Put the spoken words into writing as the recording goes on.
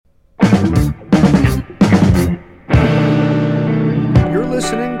You're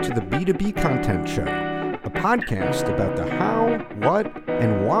listening to the B2B Content Show, a podcast about the how, what,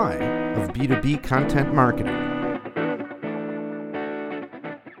 and why of B2B content marketing.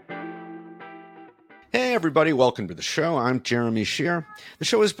 Hey everybody, welcome to the show. I'm Jeremy Shear. The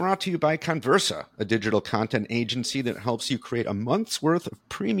show is brought to you by Conversa, a digital content agency that helps you create a month's worth of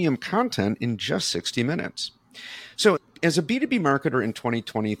premium content in just 60 minutes. So, as a B2B marketer in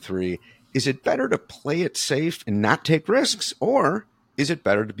 2023, is it better to play it safe and not take risks, or is it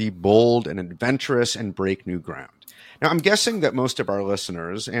better to be bold and adventurous and break new ground? Now, I'm guessing that most of our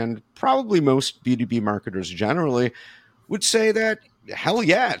listeners, and probably most B2B marketers generally, would say that, hell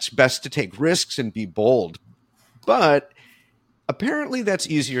yeah, it's best to take risks and be bold. But apparently that's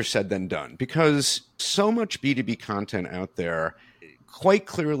easier said than done, because so much B2B content out there quite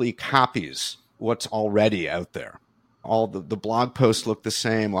clearly copies what's already out there. All the blog posts look the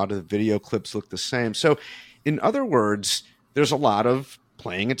same. A lot of the video clips look the same. So in other words, there's a lot of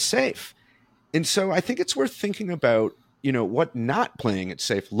playing it safe. And so I think it's worth thinking about, what not playing it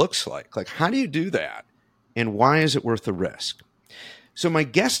safe looks like. Like, how do you do that? And why is it worth the risk? So my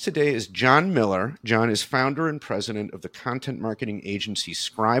guest today is John Miller. John is founder and president of the content marketing agency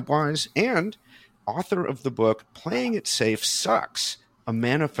Scribewise and author of the book Playing It Safe Sucks, a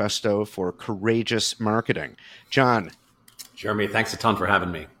manifesto for courageous marketing. John. Jeremy, thanks a ton for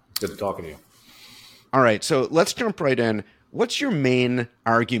having me. Good talking to you. All right, so let's jump right in. What's your main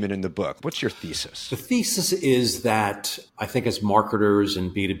argument in the book? What's your thesis? The thesis is that I think as marketers in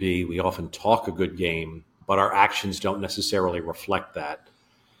B2B, we often talk a good game, but our actions don't necessarily reflect that.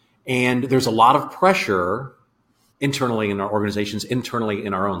 And there's a lot of pressure internally in our organizations, internally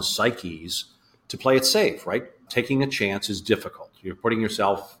in our own psyches, to play it safe, right? Taking a chance is difficult. You're putting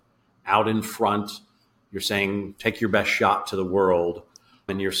yourself out in front. You're saying, take your best shot to the world.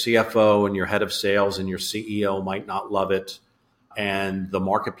 And your CFO and your head of sales and your CEO might not love it. And the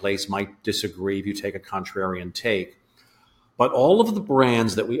marketplace might disagree if you take a contrarian take. But all of the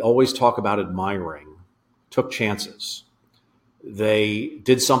brands that we always talk about admiring took chances. They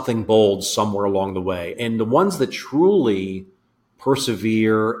did something bold somewhere along the way. And the ones that truly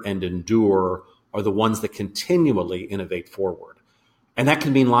persevere and endure are the ones that continually innovate forward. And that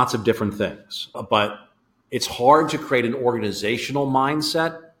can mean lots of different things. But it's hard to create an organizational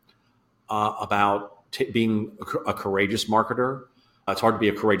mindset about being a courageous marketer. It's hard to be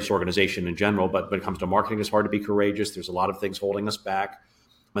a courageous organization in general, but when it comes to marketing, it's hard to be courageous. There's a lot of things holding us back.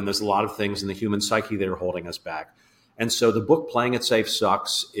 And there's a lot of things in the human psyche that are holding us back. And so the book, Playing It Safe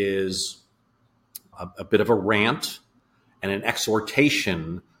Sucks, is a bit of a rant and an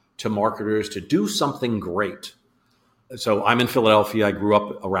exhortation to marketers to do something great. So I'm in Philadelphia. I grew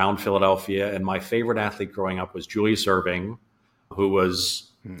up around Philadelphia, and my favorite athlete growing up was Julius Erving, who was,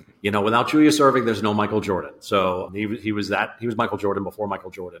 without Julius Erving, there's no Michael Jordan. So he was Michael Jordan before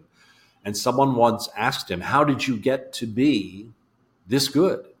Michael Jordan. And someone once asked him, how did you get to be this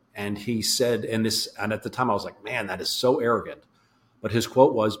good? And he said, and at the time I was like, man, that is so arrogant. But his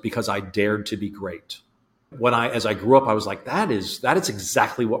quote was, because I dared to be great. As I grew up, I was like, that is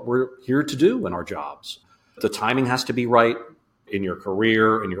exactly what we're here to do in our jobs. The timing has to be right in your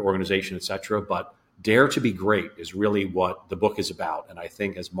career, in your organization, et cetera. But dare to be great is really what the book is about. And I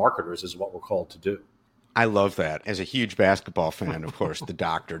think as marketers is what we're called to do. I love that. As a huge basketball fan, of course, the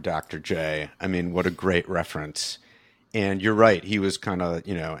Dr. J. I mean, what a great reference. And you're right. He was kind of,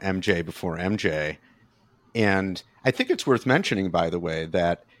 MJ before MJ. And I think it's worth mentioning, by the way,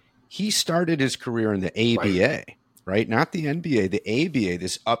 that he started his career in the ABA, right? Not the NBA, the ABA,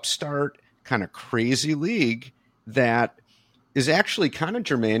 this upstart kind of crazy league that is actually kind of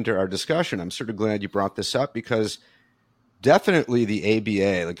germane to our discussion. I'm sort of glad you brought this up, because definitely the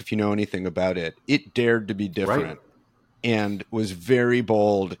ABA, like if you know anything about it, it dared to be different and was very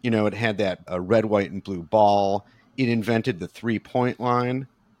bold. It had that red, white, and blue ball. It invented the 3-point line.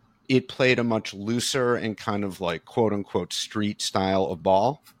 It played a much looser and kind of like quote unquote street style of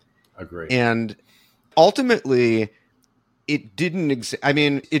ball. Agree. And ultimately, it didn't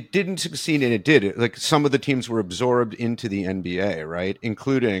succeed, and it did. Like some of the teams were absorbed into the NBA, right?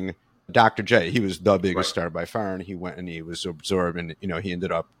 Including Dr. J. He was the biggest star by far, and he went and he was absorbed, and he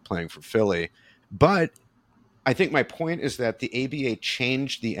ended up playing for Philly. But I think my point is that the ABA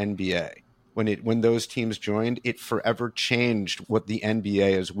changed the NBA. When those teams joined, it forever changed what the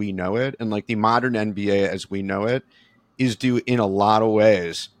NBA as we know it, and like the modern NBA as we know it is due in a lot of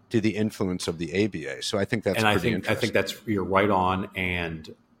ways to the influence of the ABA. So I think that's interesting. I think that's, you're right on.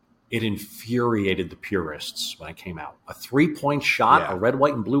 And it infuriated the purists when it came out. A 3-point shot, a red,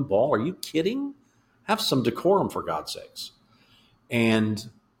 white, and blue ball. Are you kidding? Have some decorum, for God's sakes. And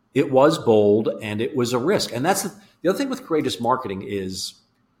It was bold and it was a risk. And that's the other thing with courageous marketing is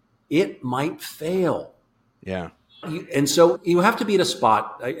it might fail. Yeah. And so you have to be at a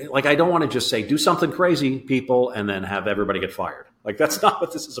spot, like I don't want to just say, do something crazy, people, and then have everybody get fired. Like that's not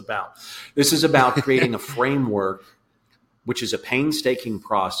what this is about. This is about creating a framework, which is a painstaking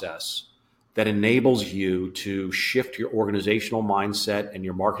process that enables you to shift your organizational mindset and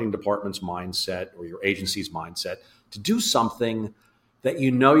your marketing department's mindset or your agency's mindset to do something that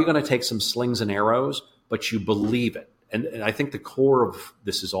you know you're going to take some slings and arrows, but you believe it. And I think the core of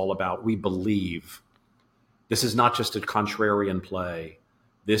this is all about we believe. This is not just a contrarian play.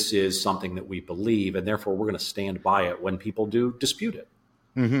 This is something that we believe, and therefore we're going to stand by it when people do dispute it.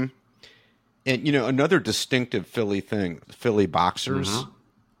 Mm-hmm. And, another distinctive Philly boxers,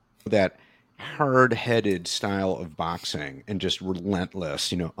 that hard-headed style of boxing and just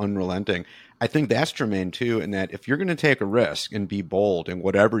relentless, unrelenting. I think that's germane too, in that if you're going to take a risk and be bold in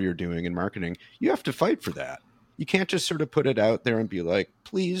whatever you're doing in marketing, you have to fight for that. You can't just sort of put it out there and be like,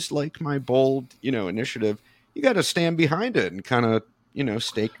 please like my bold, initiative. You got to stand behind it and kind of,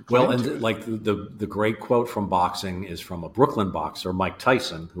 stake your claim. Well, and like the great quote from boxing is from a Brooklyn boxer, Mike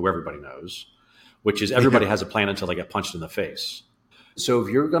Tyson, who everybody knows, which is everybody has a plan until they get punched in the face. So if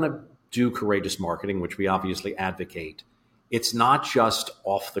you're going to do courageous marketing, which we obviously advocate, it's not just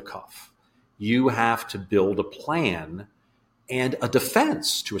off the cuff. You have to build a plan and a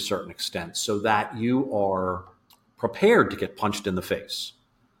defense to a certain extent so that you are prepared to get punched in the face.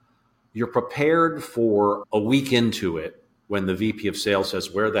 You're prepared for a week into it when the VP of sales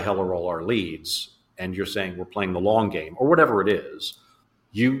says, where the hell are all our leads? And you're saying we're playing the long game or whatever it is.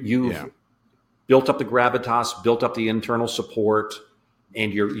 You've built up the gravitas, built up the internal support,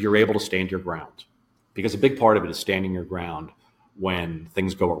 and you're able to stand your ground. Because a big part of it is standing your ground when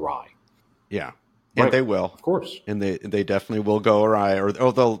things go awry. Yeah. And they will. Of course. And they definitely will go awry, or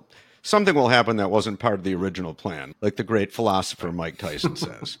something will happen that wasn't part of the original plan, like the great philosopher Mike Tyson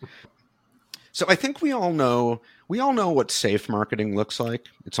says. So I think we all know what safe marketing looks like.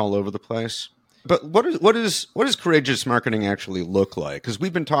 It's all over the place. But what does courageous marketing actually look like? Because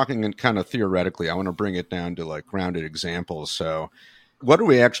we've been talking in kind of theoretically. I want to bring it down to like grounded examples. So what are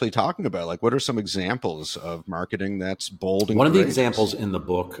we actually talking about? Like, what are some examples of marketing that's bold and One of the courageous? examples in the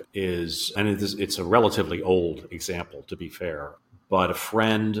book is, and it's a relatively old example, to be fair, but a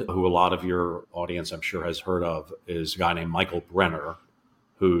friend who a lot of your audience, I'm sure, has heard of is a guy named Michael Brenner,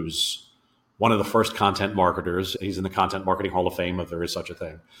 who's one of the first content marketers. He's in the Content Marketing Hall of Fame, if there is such a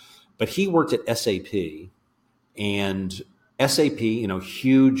thing. But he worked at SAP, and SAP,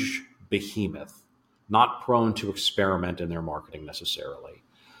 huge behemoth, not prone to experiment in their marketing necessarily.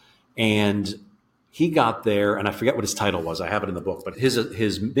 And he got there, and I forget what his title was. I have it in the book. But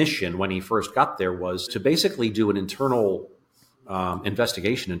his mission when he first got there was to basically do an internal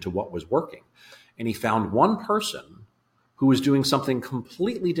investigation into what was working. And he found one person who was doing something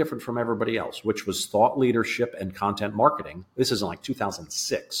completely different from everybody else, which was thought leadership and content marketing. This is in like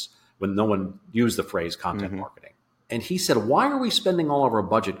 2006, when no one used the phrase content marketing. And he said, why are we spending all of our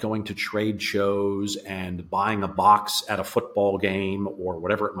budget going to trade shows and buying a box at a football game or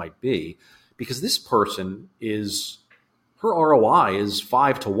whatever it might be? Because this person her ROI is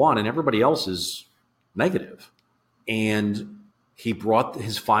 5-1 and everybody else is negative. And he brought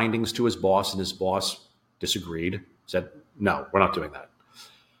his findings to his boss, and his boss disagreed, said, no, we're not doing that.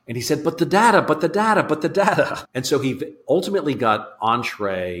 And he said, but the data. And so he ultimately got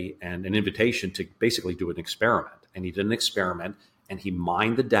entree and an invitation to basically do an experiment. And he did an experiment, and he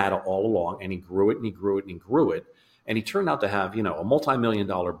mined the data all along, and he grew it and he grew it and he grew it. And he turned out to have, a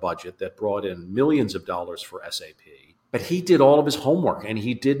multi-million-dollar budget that brought in millions of dollars for SAP. But he did all of his homework, and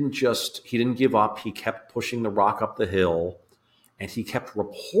he didn't give up. He kept pushing the rock up the hill, and he kept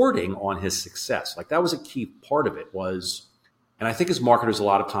reporting on his success. Like that was a key part of it was, and I think as marketers, a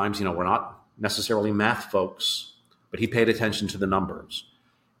lot of times, we're not necessarily math folks, but he paid attention to the numbers,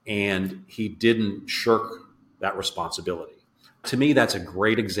 and he didn't shirk that responsibility. To me, that's a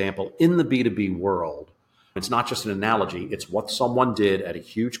great example in the B2B world. It's not just an analogy. It's what someone did at a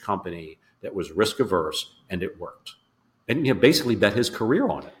huge company that was risk averse, and it worked. And basically bet his career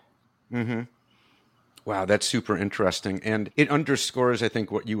on it. Mm-hmm. Wow, that's super interesting. And it underscores, I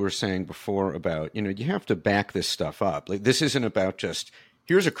think, what you were saying before about, you have to back this stuff up. Like, this isn't about just,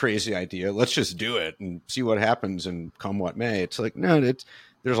 here's a crazy idea, let's just do it and see what happens and come what may. It's like, no,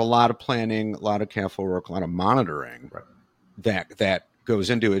 there's a lot of planning, a lot of careful work, a lot of monitoring that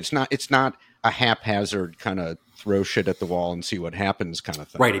goes into it. It's not a haphazard kind of throw shit at the wall and see what happens kind of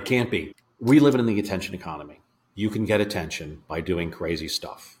thing. Right, it can't be. We live in the attention economy. You can get attention by doing crazy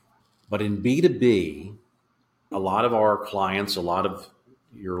stuff. But in B2B, a lot of our clients, a lot of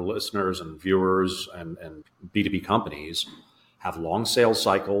your listeners and viewers and B2B companies have long sales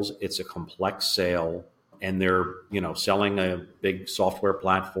cycles. It's a complex sale, and they're, selling a big software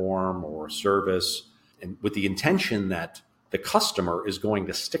platform or service, and with the intention that the customer is going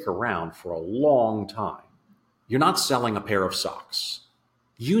to stick around for a long time. You're not selling a pair of socks.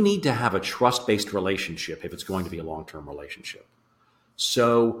 You need to have a trust-based relationship if it's going to be a long-term relationship.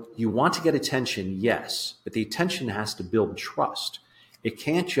 So you want to get attention, yes, but the attention has to build trust. It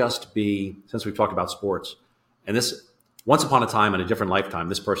can't just be, since we've talked about sports, and this, once upon a time in a different lifetime,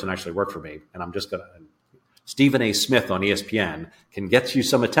 this person actually worked for me, and I'm just going to, Stephen A. Smith on ESPN can get you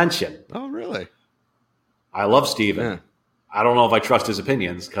some attention. Oh, really? I love Stephen. Yeah. I don't know if I trust his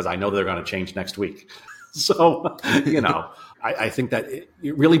opinions because I know they're going to change next week. So, I think that it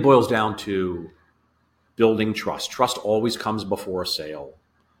really boils down to building trust. Trust always comes before a sale.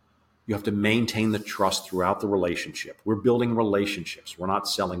 You have to maintain the trust throughout the relationship. We're building relationships. We're not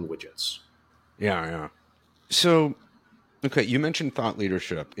selling widgets. Yeah. So, okay, you mentioned thought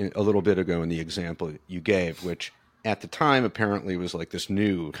leadership a little bit ago in the example you gave, which at the time apparently was like this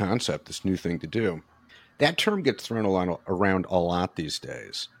new concept, this new thing to do. That term gets thrown around a lot these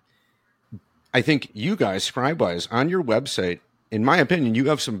days. I think you guys, Scribewise, on your website, in my opinion, you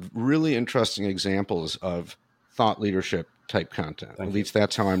have some really interesting examples of thought leadership type content. At least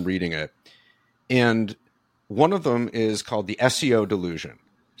that's how I'm reading it. And one of them is called the SEO delusion.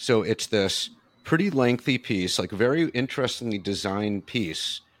 So it's this pretty lengthy piece, like very interestingly designed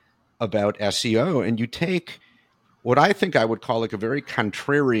piece about SEO. And you take what I think I would call like a very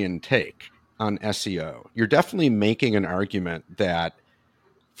contrarian take on SEO. You're definitely making an argument that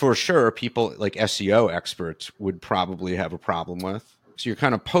for sure people like SEO experts would probably have a problem with. So you're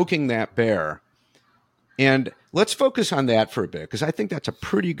kind of poking that bear. And let's focus on that for a bit, because I think that's a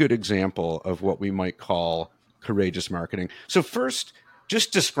pretty good example of what we might call courageous marketing. So first,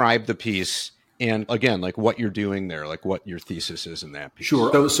 just describe the piece and, again, like what you're doing there, like what your thesis is in that piece.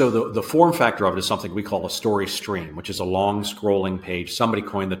 Sure. So the form factor of it is something we call a story stream, which is a long scrolling page. Somebody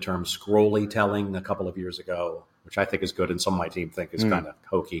coined the term scrolly telling a couple of years ago, which I think is good, and some of my team think is kind of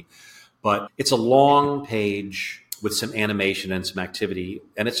hokey. But it's a long page with some animation and some activity,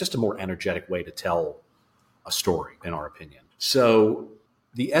 and it's just a more energetic way to tell a story, in our opinion. So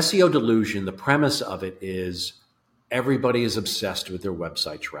the SEO delusion, the premise of it is everybody is obsessed with their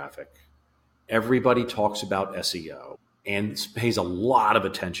website traffic. Everybody talks about SEO and pays a lot of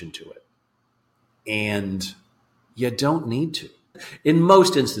attention to it. And you don't need to. In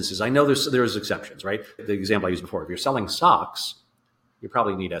most instances, I know there's exceptions, right? The example I used before, if you're selling socks, you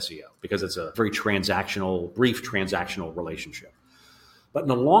probably need SEO because it's a very brief transactional relationship. But in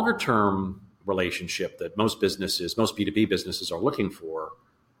a longer term relationship that most B2B businesses are looking for,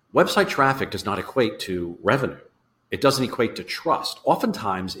 website traffic does not equate to revenue. It doesn't equate to trust.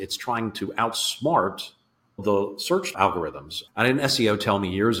 Oftentimes, it's trying to outsmart the search algorithms. I had an SEO tell me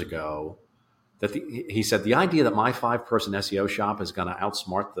years ago that he said, the idea that my 5-person SEO shop is going to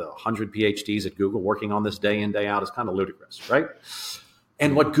outsmart the 100 PhDs at Google working on this day in, day out is kind of ludicrous, right?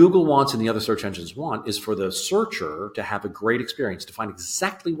 And what Google wants and the other search engines want is for the searcher to have a great experience, to find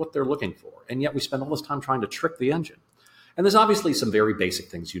exactly what they're looking for. And yet we spend all this time trying to trick the engine. And there's obviously some very basic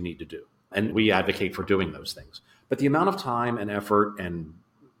things you need to do. And we advocate for doing those things. But the amount of time and effort and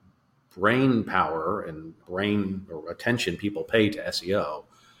brain power and brain or attention people pay to SEO,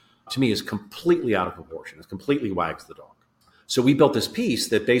 to me, is completely out of proportion. It completely wags the dog. So we built this piece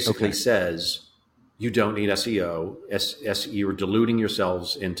that basically says, you don't need SEO. You're deluding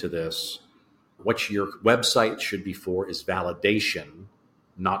yourselves into this. What your website should be for is validation,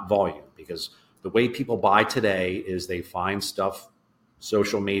 not volume. Because the way people buy today is they find stuff,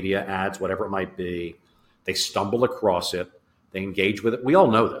 social media, ads, whatever it might be. They stumble across it. They engage with it. We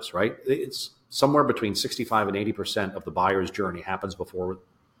all know this, right? It's somewhere between 65 and 80% of the buyer's journey happens before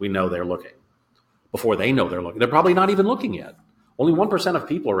we know they're looking. Before they know they're looking. They're probably not even looking yet. Only 1% of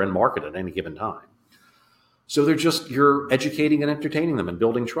people are in market at any given time. So you're educating and entertaining them and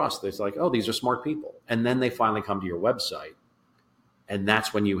building trust. It's like, oh, these are smart people. And then they finally come to your website. And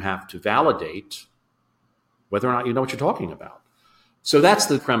that's when you have to validate whether or not you know what you're talking about. So that's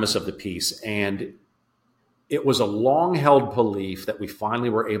the premise of the piece. And it was a long-held belief that we finally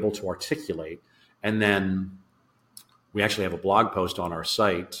were able to articulate. And then we actually have a blog post on our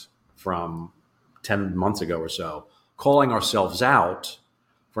site from 10 months ago or so, calling ourselves out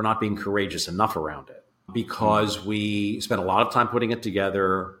for not being courageous enough around it. Because we spent a lot of time putting it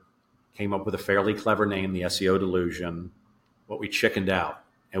together, came up with a fairly clever name, the SEO delusion, but we chickened out.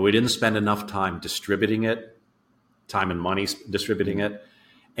 And we didn't spend enough time distributing it, time and money distributing it.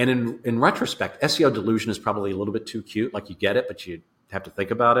 And in retrospect, SEO delusion is probably a little bit too cute. Like you get it, but you have to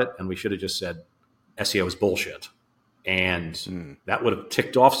think about it, and we should have just said SEO is bullshit. And that would have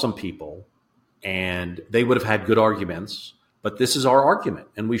ticked off some people, and they would have had good arguments. But this is our argument,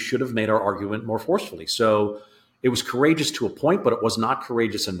 and we should have made our argument more forcefully. So it was courageous to a point, but it was not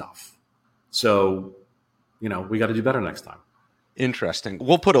courageous enough. So, we got to do better next time. Interesting.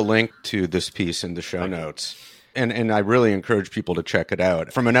 We'll put a link to this piece in the show notes. And I really encourage people to check it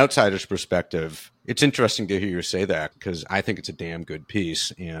out. From an outsider's perspective, it's interesting to hear you say that, because I think it's a damn good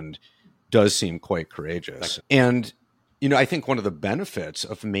piece and does seem quite courageous. And, I think one of the benefits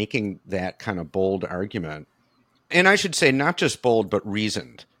of making that kind of bold argument, and I should say not just bold, but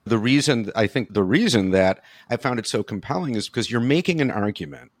reasoned. The reason that I found it so compelling is because you're making an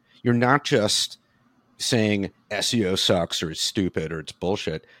argument. You're not just saying SEO sucks or it's stupid or it's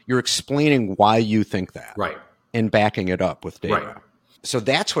bullshit. You're explaining why you think that. Right. And backing it up with data. Right. So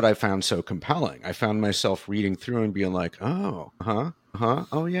that's what I found so compelling. I found myself reading through and being like, oh,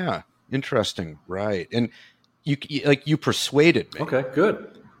 oh yeah, interesting, right. And you persuaded me. Okay,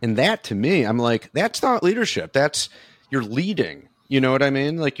 good. And that, to me, I'm like, that's not leadership. You're leading. You know what I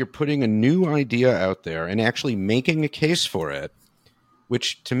mean? Like, you're putting a new idea out there and actually making a case for it,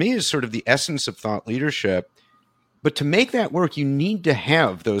 which to me is sort of the essence of thought leadership. But to make that work, you need to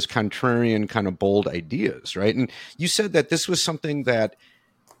have those contrarian kind of bold ideas, right? And you said that this was something that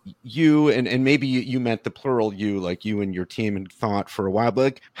you, and maybe you meant the plural you, like you and your team had thought for a while, but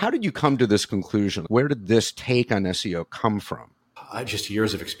like, how did you come to this conclusion? Where did this take on SEO come from? Just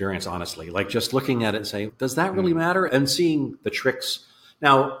years of experience, honestly. Like, just looking at it and saying, does that really matter? And seeing the tricks.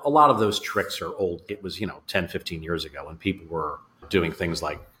 Now, a lot of those tricks are old. It was, 10, 15 years ago when people were doing things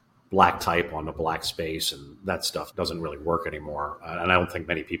like black type on a black space, and that stuff doesn't really work anymore. And I don't think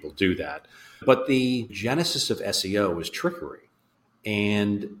many people do that. But the genesis of SEO is trickery.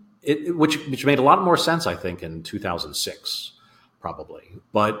 And which made a lot more sense, I think, in 2006, probably.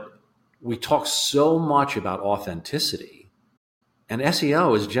 But we talk so much about authenticity, and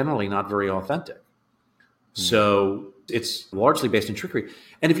SEO is generally not very authentic. So it's largely based in trickery.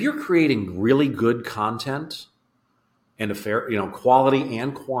 And if you're creating really good content and a fair, quality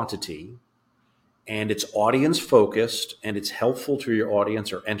and quantity, and it's audience focused and it's helpful to your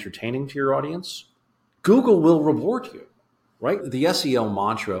audience or entertaining to your audience, Google will reward you, right? The SEO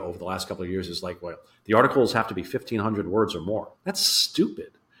mantra over the last couple of years is like, well, the articles have to be 1,500 words or more. That's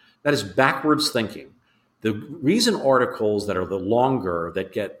stupid. That is backwards thinking. The reason articles that are the longer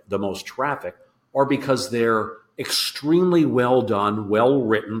that get the most traffic are because they're extremely well done, well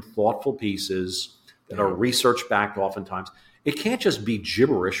written, thoughtful pieces that are research backed oftentimes. It can't just be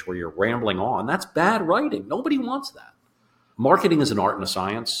gibberish where you're rambling on. That's bad writing. Nobody wants that. Marketing is an art and a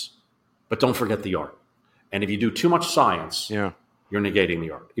science, but don't forget the art. And if you do too much science, you're negating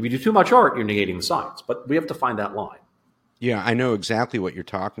the art. If you do too much art, you're negating the science. But we have to find that line. Yeah, I know exactly what you're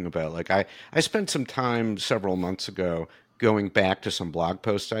talking about. Like, I spent some time several months ago going back to some blog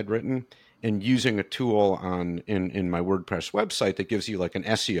posts I'd written and using a tool in my WordPress website that gives you like an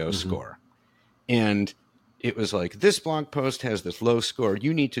SEO score. And it was like, this blog post has this low score.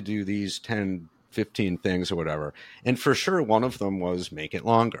 You need to do these 10, 15 things or whatever. And for sure, one of them was make it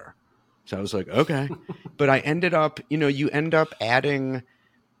longer. So I was like, okay. But I ended up, you end up adding,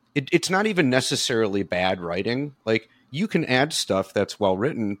 it's not even necessarily bad writing. Like, you can add stuff that's well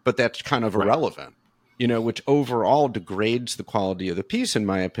written, but that's kind of irrelevant, which overall degrades the quality of the piece, in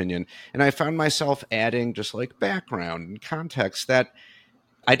my opinion. And I found myself adding just like background and context that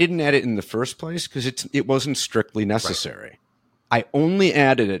I didn't add it in the first place because it wasn't strictly necessary. Right. I only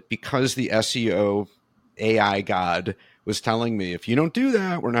added it because the SEO AI god was telling me, if you don't do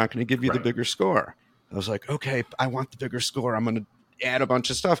that, we're not going to give you the bigger score. I was like, okay, I want the bigger score. I'm going to add a bunch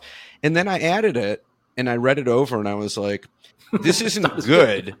of stuff. And then I added it and I read it over and I was like, this isn't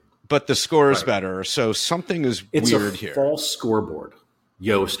good, but the score is better. So something is weird here. It's a false scoreboard.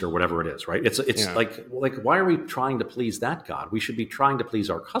 Yoast or whatever it is, right? It's like why are we trying to please that God? We should be trying to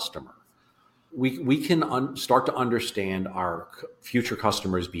please our customer. We can start to understand our future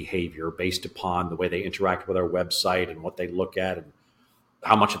customers' behavior based upon the way they interact with our website and what they look at and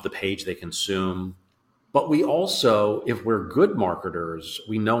how much of the page they consume. But we also, if we're good marketers,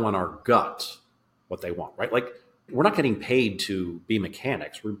 we know in our gut what they want, right? Like, we're not getting paid to be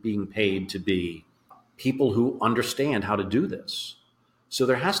mechanics. We're being paid to be people who understand how to do this. So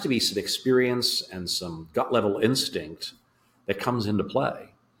there has to be some experience and some gut level instinct that comes into play.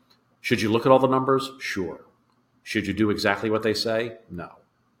 Should you look at all the numbers? Sure. Should you do exactly what they say? No.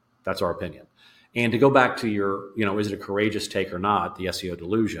 That's our opinion. And to go back to your, is it a courageous take or not, the SEO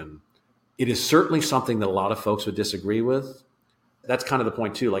delusion, it is certainly something that a lot of folks would disagree with. That's kind of the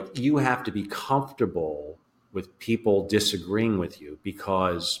point too. Like, you have to be comfortable with people disagreeing with you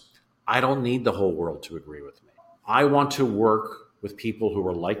because I don't need the whole world to agree with me. I want to work with people who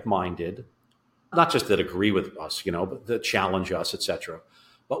are like-minded, not just that agree with us, but that challenge us, etc.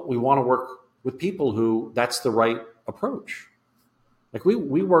 But we want to work with people who that's the right approach. Like we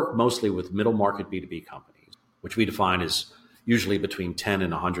work mostly with middle market B2B companies, which we define as usually between 10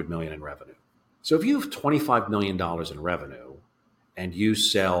 and 100 million in revenue. So if you have $25 million in revenue and you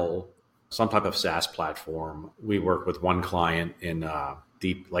sell some type of SaaS platform, we work with one client in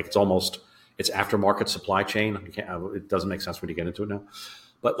it's aftermarket supply chain. It doesn't make sense when you get into it now.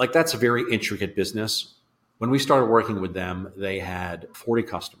 But that's a very intricate business. When we started working with them, they had 40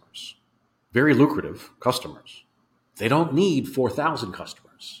 customers, very lucrative customers. They don't need 4,000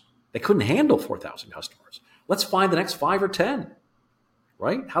 customers. They couldn't handle 4,000 customers. Let's find the next 5 or 10,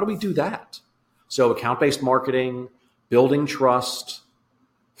 right? How do we do that? So account-based marketing, building trust,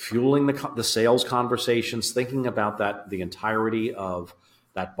 fueling the sales conversations, thinking about the entirety of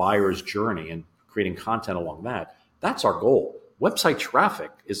that buyer's journey and creating content along that. That's our goal. Website traffic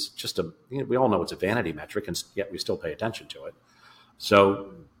is just we all know it's a vanity metric, and yet we still pay attention to it.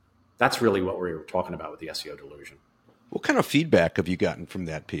 So that's really what we were talking about with the SEO delusion. What kind of feedback have you gotten from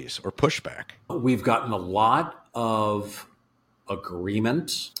that piece or pushback? We've gotten a lot of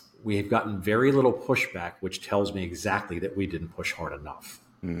agreement. We've gotten very little pushback, which tells me exactly that we didn't push hard enough.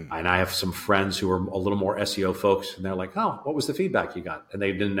 And I have some friends who are a little more SEO folks, and they're like, "Oh, what was the feedback you got?" And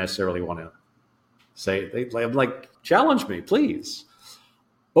they didn't necessarily want to say, I'm like, challenge me, please.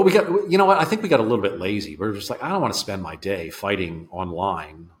 But we got, what? I think we got a little bit lazy. We're just like, I don't want to spend my day fighting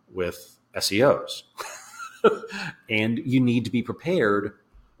online with SEOs. And you need to be prepared.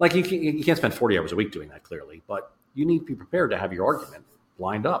 Like you can't spend 40 hours a week doing that, clearly, but you need to be prepared to have your argument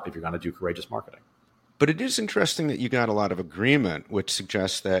lined up if you're going to do courageous marketing. But it is interesting that you got a lot of agreement, which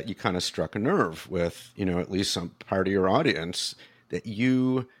suggests that you kind of struck a nerve with, at least some part of your audience, that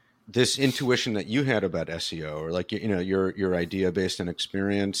this intuition that you had about SEO, or your idea based on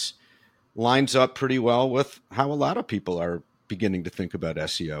experience, lines up pretty well with how a lot of people are beginning to think about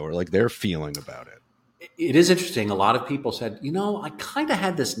SEO, or like their feeling about it. It is interesting. A lot of people said, I kind of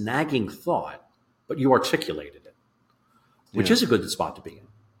had this nagging thought, but you articulated it, which is a good spot to be in.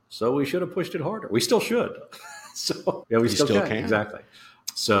 So we should have pushed it harder. We still should. So yeah, we still can. Exactly.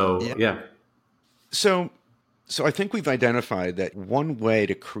 So yeah. So I think we've identified that one way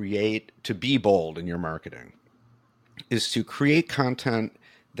to be bold in your marketing is to create content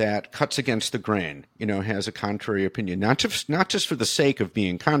that cuts against the grain, has a contrary opinion, not just for the sake of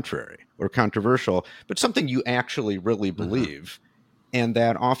being contrary or controversial, but something you actually really believe. And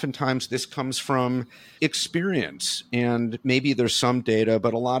that oftentimes this comes from experience, and maybe there's some data,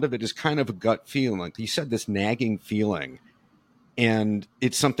 but a lot of it is kind of a gut feeling. Like you said, this nagging feeling. And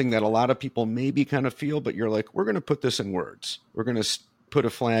it's something that a lot of people maybe kind of feel, but you're like, we're going to put this in words. We're going to put a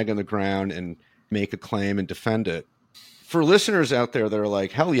flag in the ground and make a claim and defend it. For listeners out there that are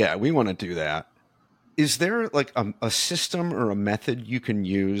like, hell yeah, we want to do that. Is there like a system or a method you can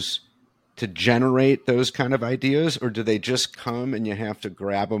use to generate those kind of ideas, or do they just come and you have to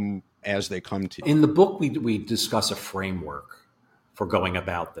grab them as they come to you? In the book, we discuss a framework for going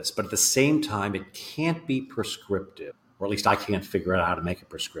about this, but at the same time, it can't be prescriptive, or at least I can't figure out how to make it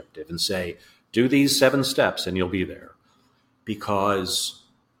prescriptive and say, do these 7 steps and you'll be there. Because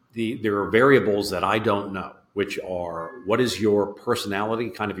there are variables that I don't know, which are, what is your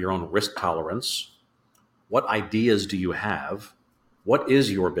personality, kind of your own risk tolerance? What ideas do you have? What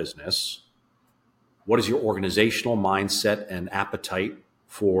is your business? What is your organizational mindset and appetite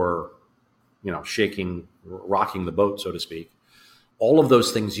for, rocking the boat, so to speak? All of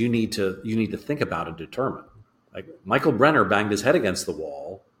those things you need to think about and determine. Like Michael Brenner banged his head against the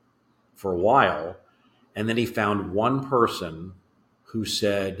wall for a while, and then he found one person who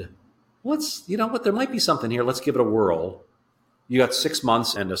said, there might be something here. Let's give it a whirl. You got 6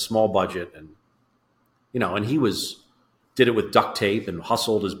 months and a small budget, and he did it with duct tape and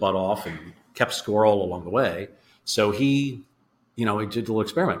hustled his butt off and kept score all along the way. So he did a little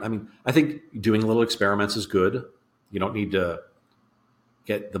experiment. I mean, I think doing little experiments is good. You don't need to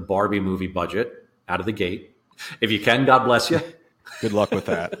get the Barbie movie budget out of the gate. If you can, God bless you. Good luck with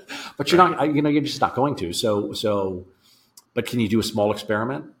that. But you're just not going to. So, but can you do a small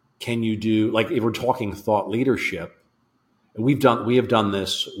experiment? Can you do, like, if we're talking thought leadership, we have done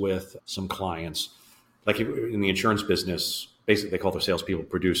this with some clients. Like in the insurance business, basically they call their salespeople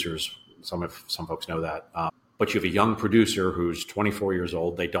producers. Some folks know that. But you have a young producer who's 24 years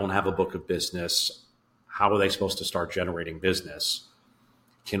old. They don't have a book of business. How are they supposed to start generating business?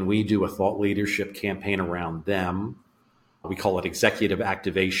 Can we do a thought leadership campaign around them We call it executive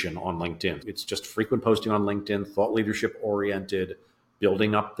activation on LinkedIn. It's just frequent posting on LinkedIn, thought leadership oriented,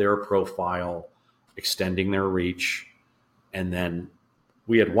 building up their profile, extending their reach. And then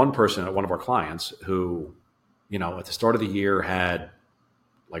we had one person at one of our clients who, at the start of the year had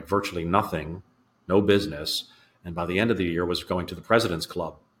like virtually nothing, no business. And by the end of the year was going to the President's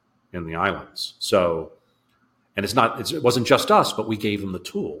Club in the islands. So, and it wasn't just us, but we gave them the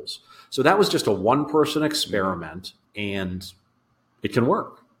tools. So that was just a one-person experiment, and it can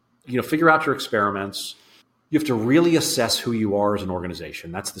work. Figure out your experiments. You have to really assess who you are as an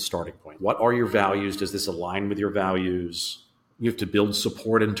organization. That's the starting point. What are your values? Does this align with your values? You have to build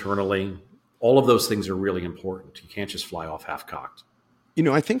support internally. All of those things are really important. You can't just fly off half-cocked.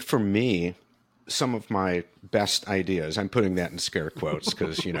 I think for me, some of my best ideas, I'm putting that in scare quotes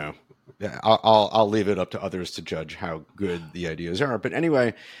because, I'll leave it up to others to judge how good the ideas are. But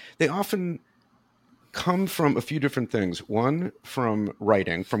anyway, they often come from a few different things. One, from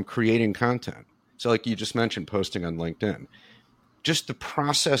writing, from creating content. So like you just mentioned, posting on LinkedIn. Just the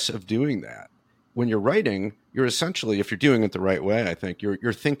process of doing that. When you're writing, you're essentially, if you're doing it the right way, I think,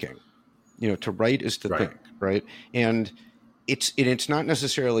 you're thinking. To write is to think, right? And it's not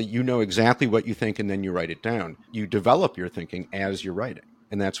necessarily exactly what you think and then you write it down. You develop your thinking as you're writing.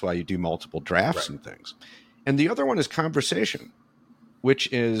 And that's why you do multiple drafts and things. And the other one is conversation, which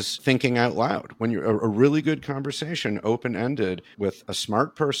is thinking out loud. When you're a really good conversation, open-ended with a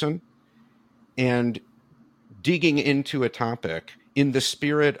smart person and digging into a topic in the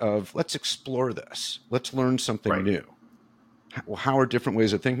spirit of, let's explore this. Let's learn something new. How are different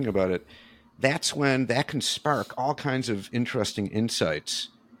ways of thinking about it? That's when that can spark all kinds of interesting insights.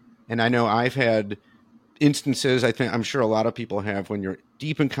 And I know I've had instances, I'm sure a lot of people have, when you're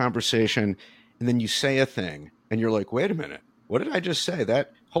deep in conversation and then you say a thing and you're like, wait a minute, what did I just say?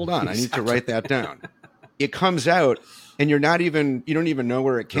 Hold on, I need to write that down. It comes out and you don't even know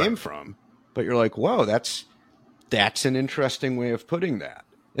where it came from, but you're like, whoa, that's an interesting way of putting that.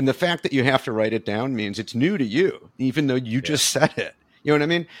 And the fact that you have to write it down means it's new to you, even though you just said it. You know what I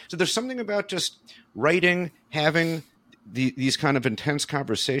mean? So there's something about just writing, having these kind of intense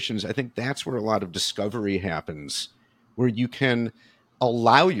conversations. I think that's where a lot of discovery happens, where you can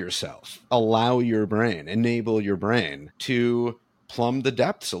allow your brain, enable your brain to plumb the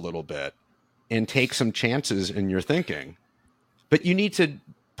depths a little bit and take some chances in your thinking. But you need to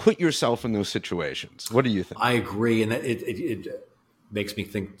put yourself in those situations. What do you think? I agree. And it makes me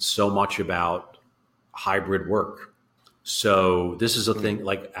think so much about hybrid work. So this is a thing,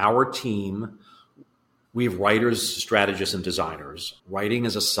 like our team, we have writers, strategists, and designers. Writing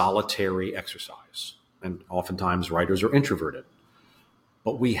is a solitary exercise. And oftentimes writers are introverted.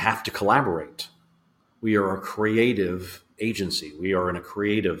 But we have to collaborate. We are a creative agency. We are in a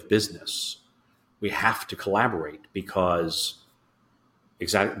creative business. We have to collaborate because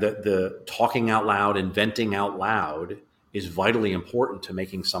the talking out loud, inventing out loud is vitally important to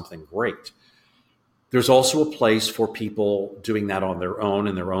making something great. There's also a place for people doing that on their own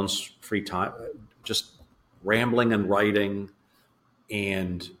in their own free time, just rambling and writing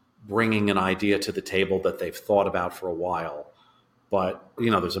and bringing an idea to the table that they've thought about for a while. But,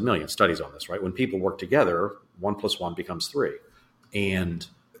 there's a million studies on this, right? When people work together, 1 + 1 becomes 3. And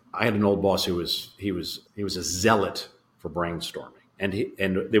I had an old boss who was a zealot for brainstorming.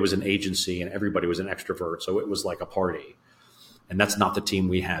 And there was an agency and everybody was an extrovert. So it was like a party. And that's not the team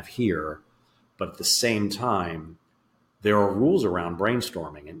we have here. But at the same time, there are rules around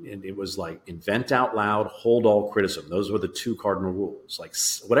brainstorming. And it was like invent out loud, hold all criticism. Those were the 2 cardinal rules. Like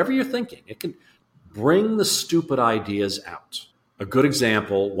whatever you're thinking, it can bring the stupid ideas out. A good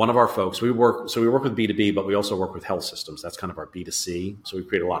example, one of our folks, we work with B2B, but we also work with health systems. That's kind of our B2C. So we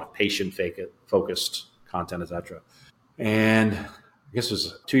create a lot of patient-focused content, et cetera. And I guess it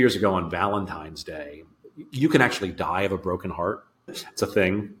was 2 years ago on Valentine's Day, you can actually die of a broken heart. It's a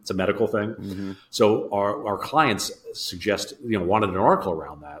thing. It's a medical thing. Mm-hmm. So our clients wanted an article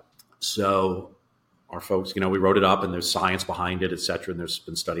around that. So our folks, we wrote it up and there's science behind it, et cetera. And there's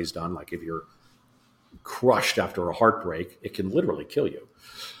been studies done. Like if you're crushed after a heartbreak, it can literally kill you.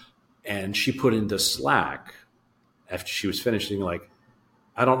 And she put into Slack after she was finishing, like,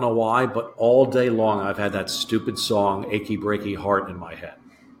 I don't know why, but all day long I've had that stupid song, Achy Breaky Heart, in my head.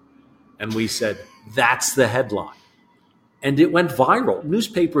 And we said, that's the headline. And it went viral.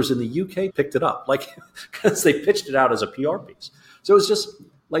 Newspapers in the UK picked it up, because they pitched it out as a PR piece. So it was just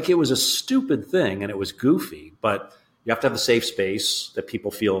it was a stupid thing and it was goofy, but you have to have the safe space that people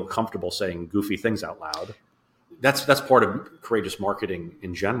feel comfortable saying goofy things out loud. That's part of courageous marketing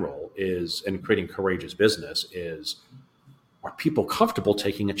in general and creating courageous business are people comfortable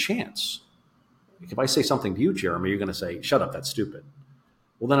taking a chance? if I say something to you, Jeremy, you're going to say, shut up, that's stupid.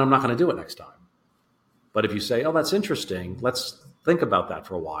 Well, then I'm not going to do it next time. But if you say, oh, that's interesting, let's think about that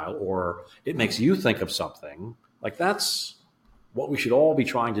for a while, or it makes you think of something, like that's what we should all be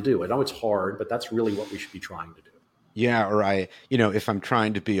trying to do. I know it's hard, but that's really what we should be trying to do. Yeah, or if I'm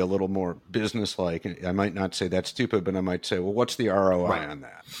trying to be a little more business-like, I might not say that's stupid, but I might say, well, what's the ROI on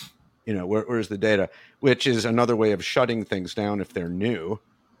that? Where's the data? Which is another way of shutting things down if they're new,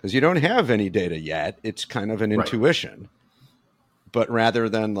 because you don't have any data yet. It's kind of an intuition. But rather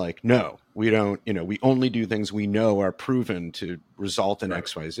than like, no, we don't, we only do things we know are proven to result in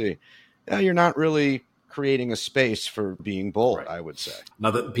X, Y, Z. You're not really creating a space for being bold, I would say.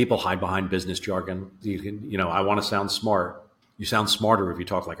 Now that people hide behind business jargon, I want to sound smart. You sound smarter if you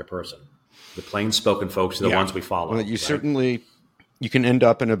talk like a person. The plain spoken folks are the ones we follow. Well, you can end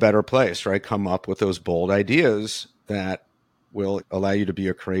up in a better place, right? Come up with those bold ideas that will allow you to be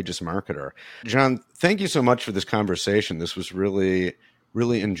a courageous marketer. John, thank you so much for this conversation. This was really,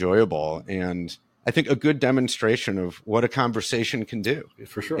 really enjoyable. And I think a good demonstration of what a conversation can do.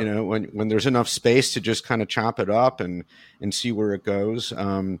 For sure. When there's enough space to just kind of chop it up and see where it goes.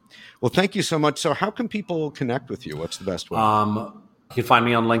 Well, thank you so much. So how can people connect with you? What's the best way? You can find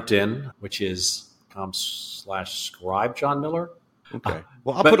me on LinkedIn, which is /scribe John Miller. Okay.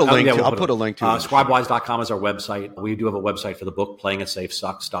 Well, I'll put a link to it. Scribewise.com is our website. We do have a website for the book,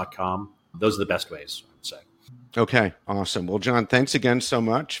 playingitsafesucks.com. Those are the best ways, I would say. Okay, awesome. Well, John, thanks again so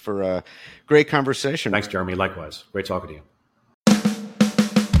much for a great conversation. Thanks, Jeremy. Likewise. Great talking to you.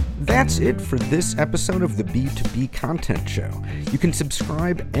 That's it for this episode of the B2B Content Show. You can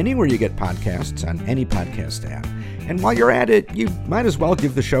subscribe anywhere you get podcasts on any podcast app. And while you're at it, you might as well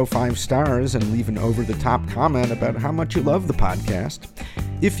give the show 5 stars and leave an over-the-top comment about how much you love the podcast.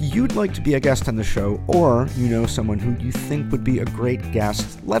 If you'd like to be a guest on the show, or you know someone who you think would be a great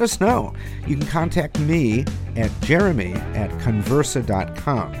guest, let us know. You can contact me at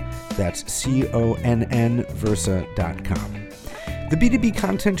jeremy@conversa.com. That's CONN The B2B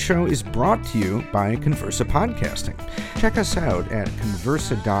Content Show is brought to you by Conversa Podcasting. Check us out at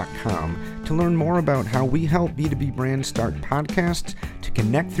conversa.com to learn more about how we help B2B brands start podcasts to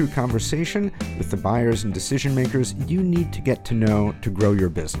connect through conversation with the buyers and decision makers you need to get to know to grow your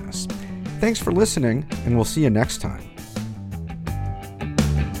business. Thanks for listening, and we'll see you next time.